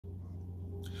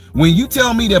When you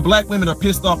tell me that black women are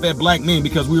pissed off at black men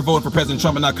because we were voting for President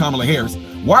Trump and not Kamala Harris,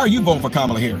 why are you voting for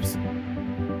Kamala Harris?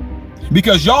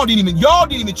 Because y'all didn't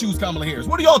even choose Kamala Harris.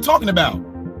 What are y'all talking about?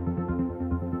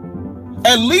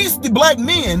 At least the black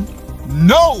men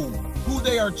know who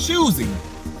they are choosing,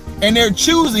 and they're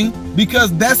choosing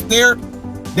because that's their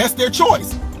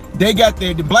choice. They got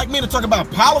the black men to talk about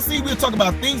policy. We'll talk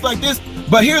about things like this.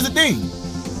 But here's the thing: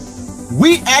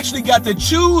 we actually got to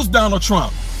choose Donald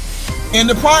Trump in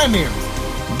the primaries.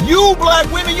 You black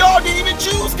women, y'all didn't even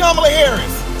choose Kamala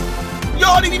Harris.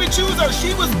 Y'all didn't even choose her.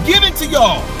 She was given to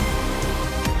y'all.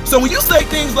 So when you say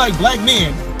things like black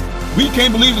men, we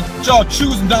can't believe that y'all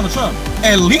choosing Donald Trump,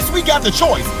 at least we got the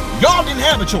choice. Y'all didn't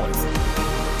have a choice.